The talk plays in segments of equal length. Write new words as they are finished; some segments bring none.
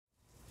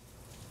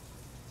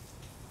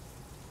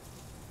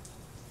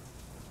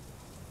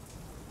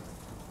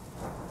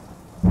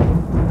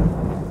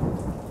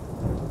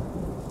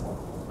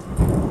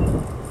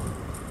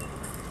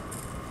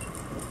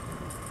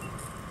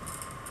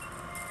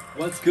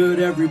What's good,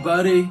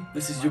 everybody?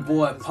 This is your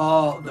boy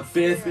Paul the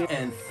Fifth,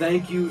 and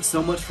thank you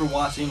so much for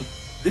watching.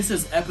 This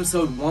is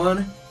episode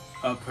 1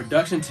 of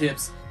Production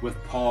Tips with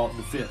Paul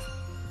the Fifth.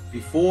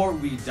 Before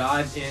we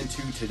dive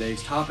into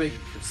today's topic,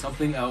 there's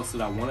something else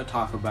that I want to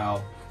talk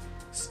about.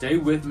 Stay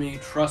with me,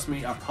 trust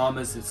me, I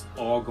promise it's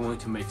all going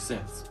to make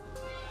sense.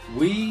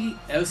 We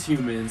as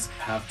humans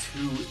have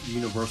 2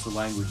 universal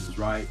languages,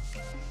 right?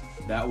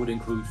 That would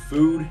include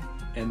food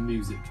and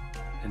music.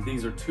 And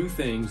these are 2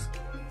 things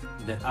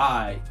that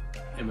I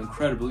am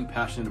incredibly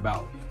passionate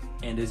about.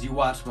 And as you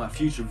watch my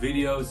future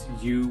videos,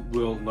 you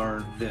will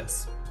learn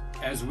this.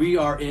 As we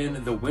are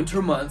in the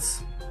winter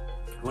months,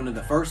 one of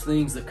the first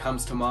things that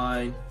comes to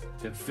mind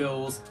that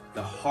fills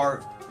the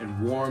heart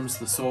and warms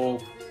the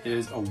soul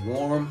is a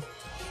warm,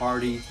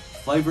 hearty,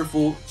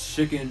 flavorful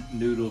chicken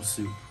noodle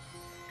soup.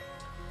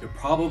 You're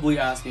probably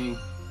asking,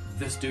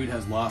 this dude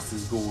has lost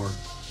his gourd.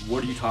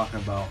 What are you talking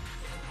about?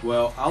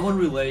 Well, I want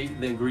to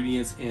relate the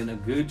ingredients in a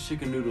good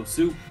chicken noodle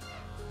soup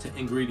to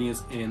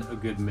ingredients in a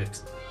good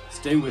mix.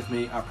 Stay with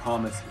me, I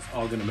promise it's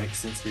all going to make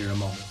sense here in a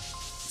moment.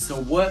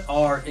 So what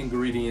are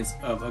ingredients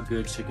of a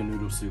good chicken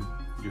noodle soup?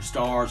 Your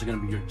stars are going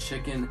to be your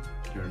chicken,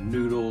 your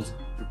noodles.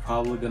 You're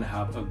probably going to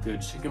have a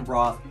good chicken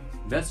broth,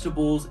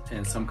 vegetables,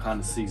 and some kind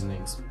of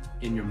seasonings.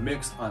 In your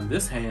mix on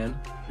this hand,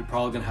 you're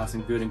probably going to have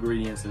some good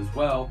ingredients as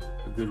well.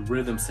 A good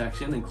rhythm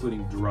section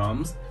including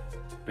drums,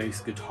 bass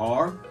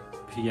guitar,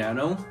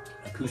 piano,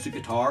 acoustic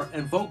guitar,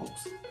 and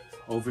vocals.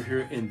 Over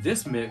here in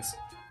this mix,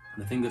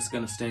 the thing that's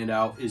going to stand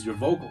out is your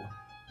vocal.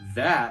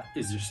 That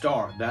is your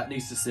star. That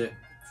needs to sit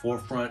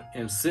forefront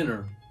and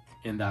center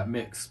in that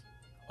mix.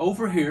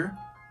 Over here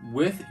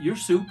with your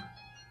soup,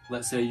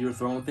 let's say you're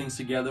throwing things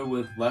together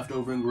with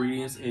leftover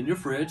ingredients in your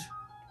fridge.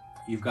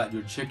 You've got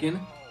your chicken,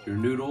 your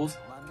noodles,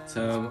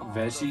 some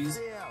veggies,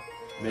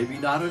 maybe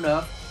not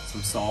enough,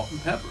 some salt and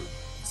pepper.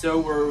 So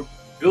we're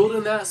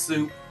building that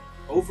soup.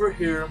 Over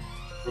here,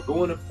 we're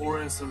going to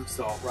pour in some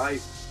salt, right?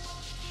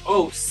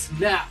 Oh,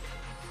 snap!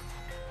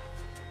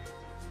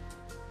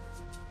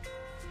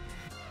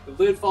 The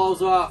lid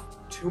falls off.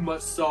 Too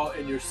much salt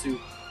in your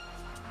soup.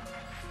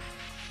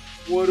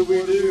 What do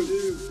we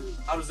do?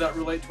 How does that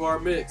relate to our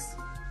mix?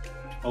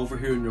 Over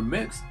here in your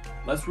mix,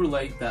 let's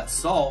relate that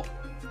salt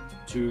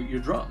to your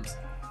drums.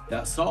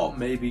 That salt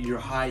may be your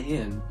high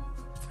end,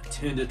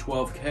 10 to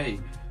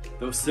 12K.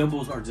 Those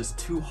cymbals are just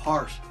too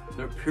harsh.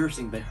 They're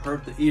piercing, they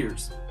hurt the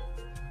ears.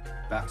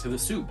 Back to the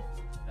soup.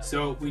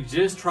 So we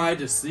just tried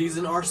to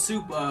season our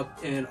soup up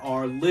and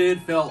our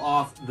lid fell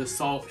off the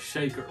salt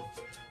shaker.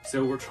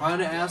 So we're trying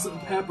to add some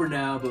pepper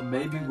now, but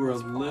maybe we're a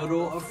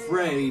little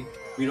afraid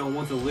we don't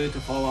want the lid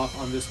to fall off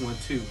on this one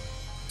too.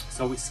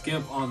 So we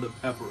skimp on the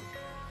pepper.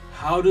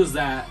 How does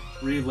that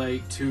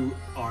relate to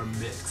our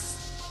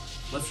mix?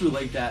 Let's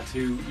relate that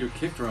to your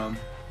kick drum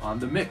on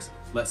the mix.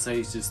 Let's say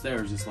it's just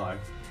there, just like.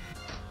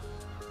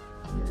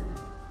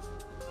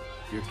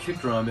 Your kick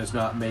drum is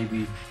not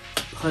maybe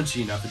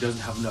punchy enough, it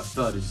doesn't have enough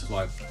thud, it's just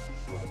like,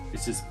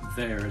 it's just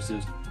there, it's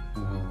just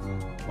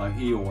like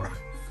Eeyore.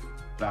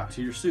 Back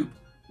to your soup.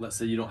 Let's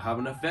say you don't have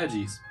enough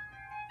veggies.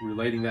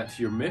 Relating that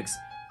to your mix,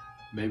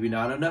 maybe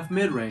not enough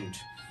mid-range,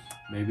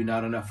 maybe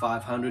not enough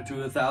 500 to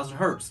 1000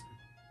 hertz.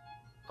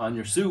 On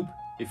your soup,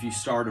 if you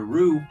start a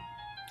roux,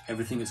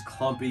 everything is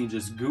clumpy and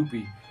just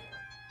goopy.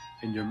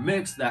 In your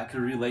mix, that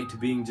could relate to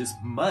being just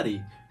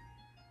muddy.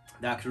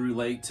 That could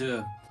relate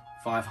to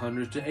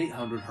 500 to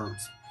 800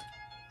 hertz.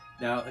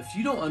 Now, if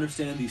you don't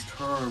understand these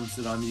terms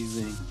that I'm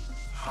using,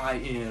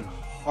 high-end,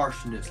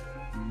 harshness,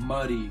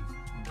 muddy,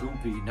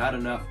 goopy, not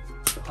enough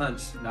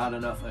punch, not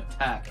enough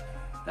attack,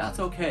 that's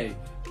okay.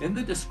 In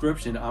the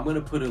description, I'm going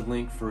to put a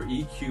link for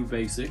EQ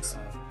basics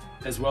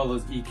as well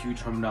as EQ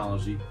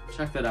terminology.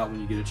 Check that out when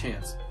you get a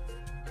chance.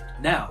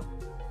 Now,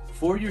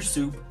 for your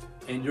soup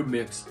and your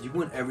mix, you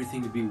want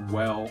everything to be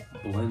well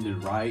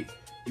blended, right?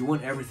 You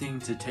want everything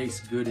to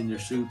taste good in your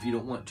soup. You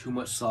don't want too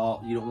much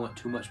salt. You don't want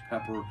too much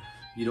pepper.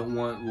 You don't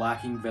want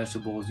lacking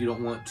vegetables. You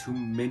don't want too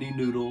many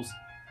noodles.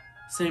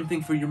 Same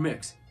thing for your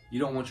mix. You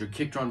don't want your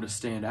kick drum to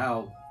stand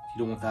out. You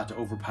don't want that to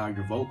overpower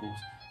your vocals.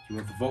 You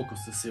want the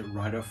vocals to sit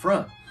right up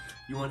front.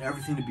 You want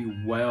everything to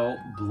be well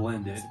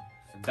blended.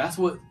 And that's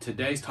what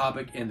today's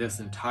topic and this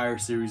entire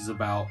series is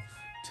about.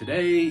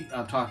 Today,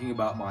 I'm talking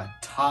about my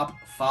top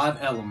 5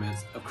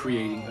 elements of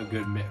creating a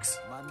good mix.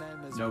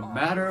 No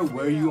matter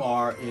where you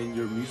are in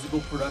your musical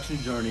production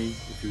journey,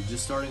 if you're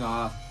just starting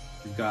off,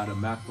 you've got a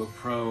MacBook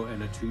Pro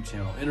and a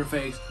 2-channel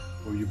interface,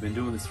 or you've been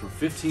doing this for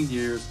 15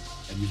 years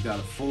and you've got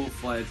a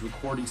full-fledged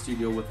recording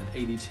studio with an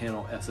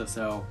 80-channel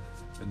SSL,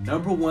 the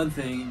number one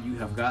thing you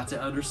have got to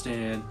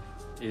understand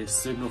is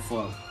signal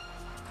flow.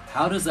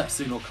 How does that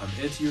signal come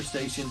into your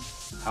station?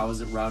 How is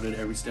it routed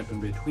every step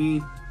in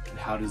between? And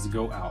how does it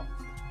go out?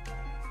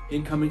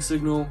 Incoming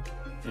signal,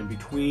 in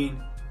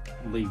between,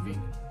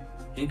 leaving.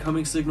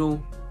 Incoming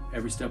signal,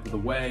 every step of the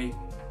way,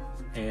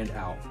 and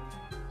out.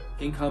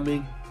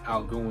 Incoming,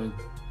 outgoing,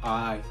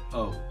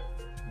 I/O.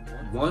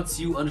 Once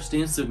you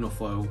understand signal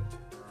flow,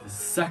 the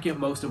second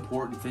most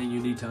important thing you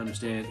need to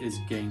understand is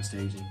gain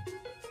staging.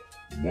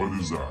 What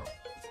is that?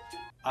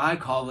 I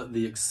call it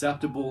the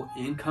acceptable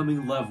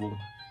incoming level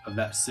of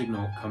that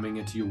signal coming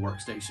into your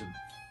workstation.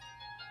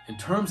 In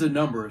terms of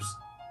numbers,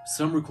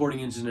 some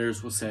recording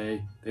engineers will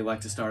say they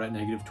like to start at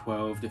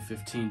 -12 to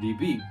 15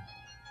 dB.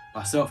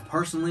 Myself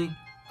personally,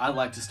 I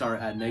like to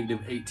start at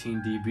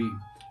 -18 dB.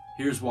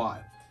 Here's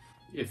why.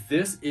 If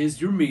this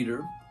is your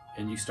meter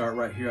and you start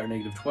right here at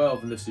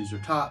 -12 and this is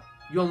your top,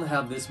 you only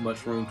have this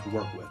much room to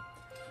work with.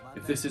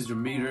 If this is your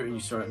meter and you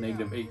start at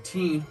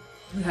 -18,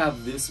 you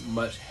have this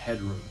much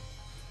headroom.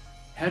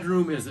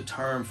 Headroom is a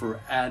term for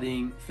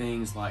adding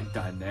things like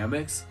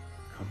dynamics,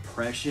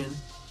 compression,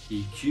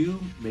 EQ,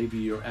 maybe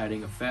you're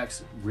adding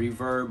effects,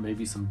 reverb,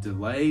 maybe some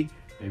delay,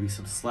 maybe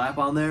some slap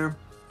on there.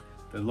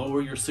 The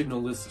lower your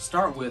signal is to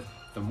start with,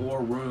 the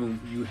more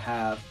room you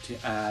have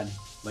to add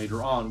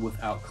later on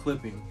without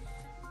clipping.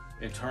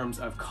 In terms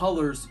of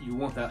colors, you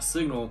want that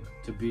signal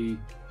to be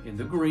in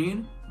the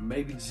green,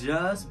 maybe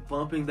just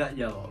bumping that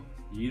yellow.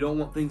 You don't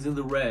want things in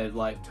the red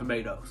like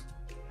tomatoes.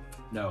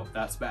 No,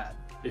 that's bad.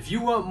 If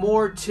you want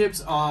more tips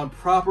on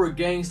proper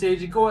gang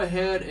staging, go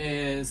ahead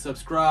and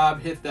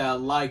subscribe, hit that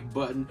like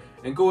button,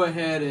 and go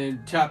ahead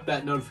and tap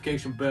that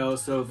notification bell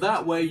so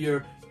that way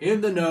you're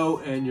in the know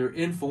and you're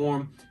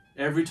informed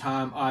every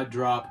time I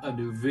drop a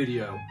new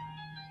video.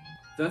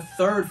 The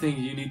third thing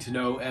you need to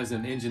know as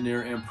an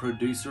engineer and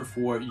producer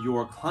for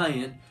your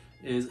client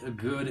is a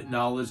good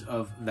knowledge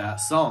of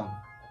that song.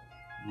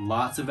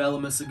 Lots of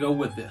elements that go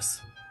with this.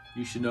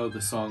 You should know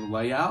the song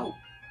layout,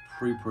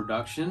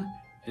 pre-production,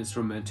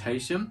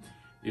 instrumentation.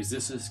 Is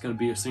this going to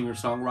be a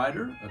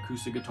singer-songwriter,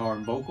 acoustic guitar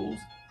and vocals,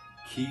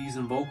 keys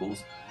and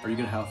vocals? Are you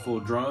going to have full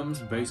drums,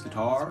 bass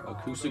guitar,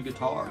 acoustic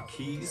guitar,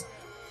 keys,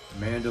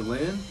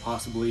 mandolin,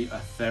 possibly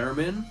a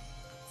theremin,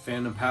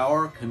 phantom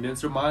power,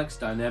 condenser mics,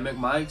 dynamic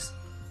mics,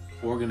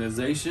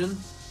 organization,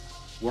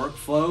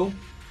 workflow,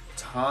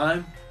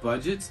 time,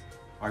 budgets?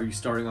 Are you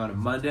starting on a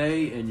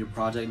Monday and your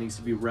project needs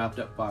to be wrapped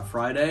up by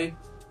Friday?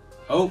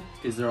 Oh,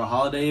 is there a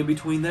holiday in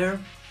between there?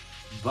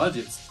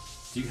 Budgets.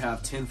 Do you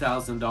have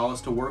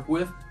 $10,000 to work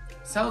with?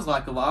 Sounds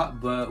like a lot,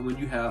 but when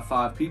you have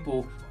 5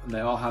 people and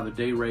they all have a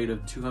day rate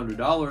of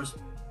 $200,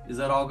 is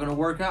that all going to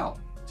work out?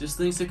 Just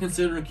things to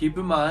consider and keep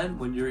in mind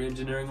when you're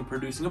engineering and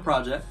producing a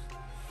project.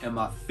 And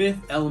my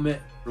 5th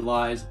element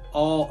relies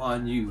all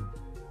on you.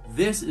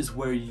 This is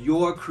where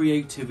your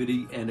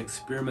creativity and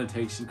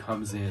experimentation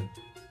comes in.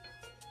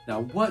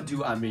 Now, what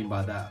do I mean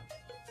by that?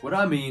 What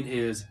I mean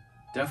is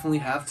definitely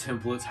have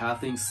templates, have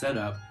things set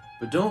up,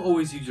 but don't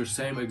always use your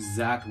same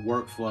exact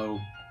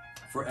workflow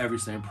for every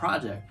same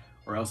project,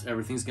 or else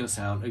everything's going to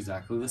sound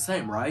exactly the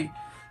same, right?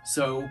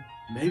 So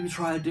maybe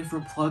try a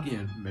different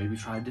plugin, maybe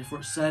try a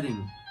different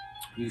setting,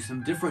 use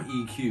some different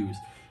EQs.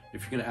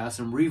 If you're going to add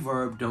some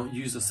reverb, don't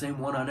use the same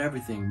one on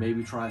everything.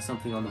 Maybe try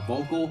something on the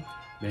vocal,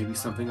 maybe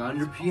something on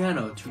your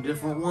piano, 2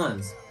 different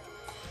ones.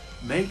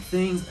 Make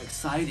things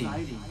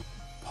exciting.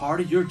 Part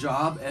of your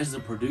job as a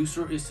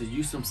producer is to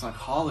use some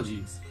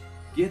psychologies.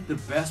 Get the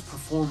best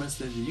performance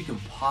that you can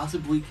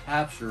possibly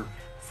capture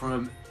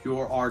from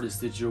your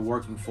artist that you're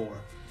working for.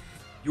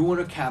 You want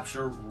to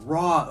capture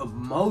raw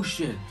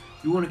emotion.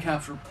 You want to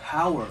capture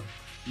power.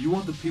 You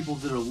want the people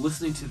that are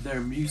listening to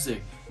their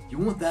music, you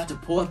want that to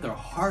pull at their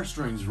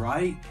heartstrings,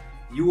 right?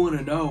 You want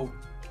to know,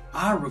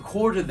 I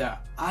recorded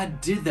that, I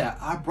did that,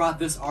 I brought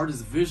this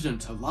artist's vision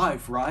to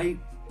life, right?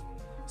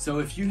 So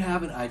if you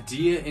have an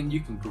idea and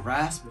you can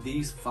grasp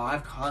these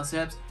 5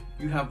 concepts,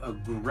 you have a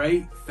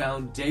great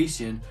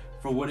foundation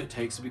for what it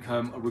takes to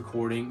become a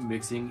recording,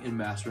 mixing, and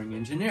mastering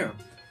engineer.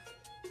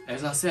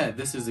 As I said,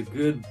 this is a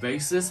good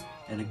basis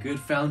and a good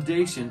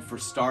foundation for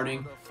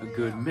starting a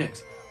good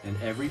mix. And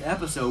every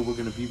episode we're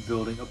going to be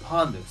building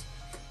upon this.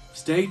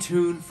 Stay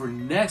tuned for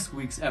next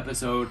week's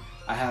episode.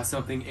 I have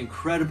something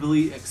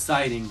incredibly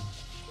exciting.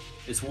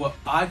 It's what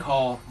I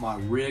call my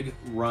rig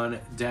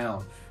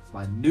rundown.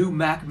 My new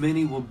Mac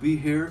Mini will be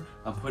here.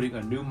 I'm putting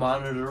a new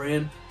monitor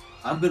in.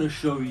 I'm going to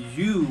show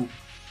you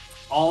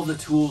all the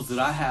tools that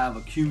I have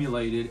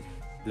accumulated,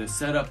 the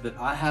setup that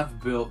I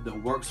have built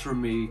that works for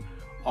me,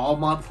 all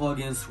my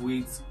plugin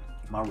suites,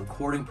 my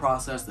recording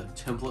process, the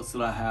templates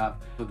that I have,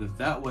 so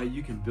that way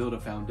you can build a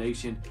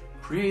foundation,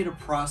 create a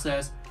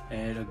process,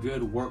 and a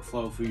good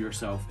workflow for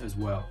yourself as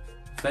well.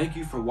 Thank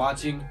you for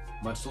watching.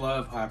 Much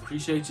love. I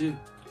appreciate you.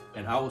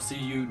 And I will see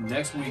you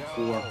next week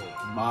for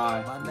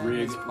my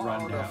rig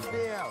rundown.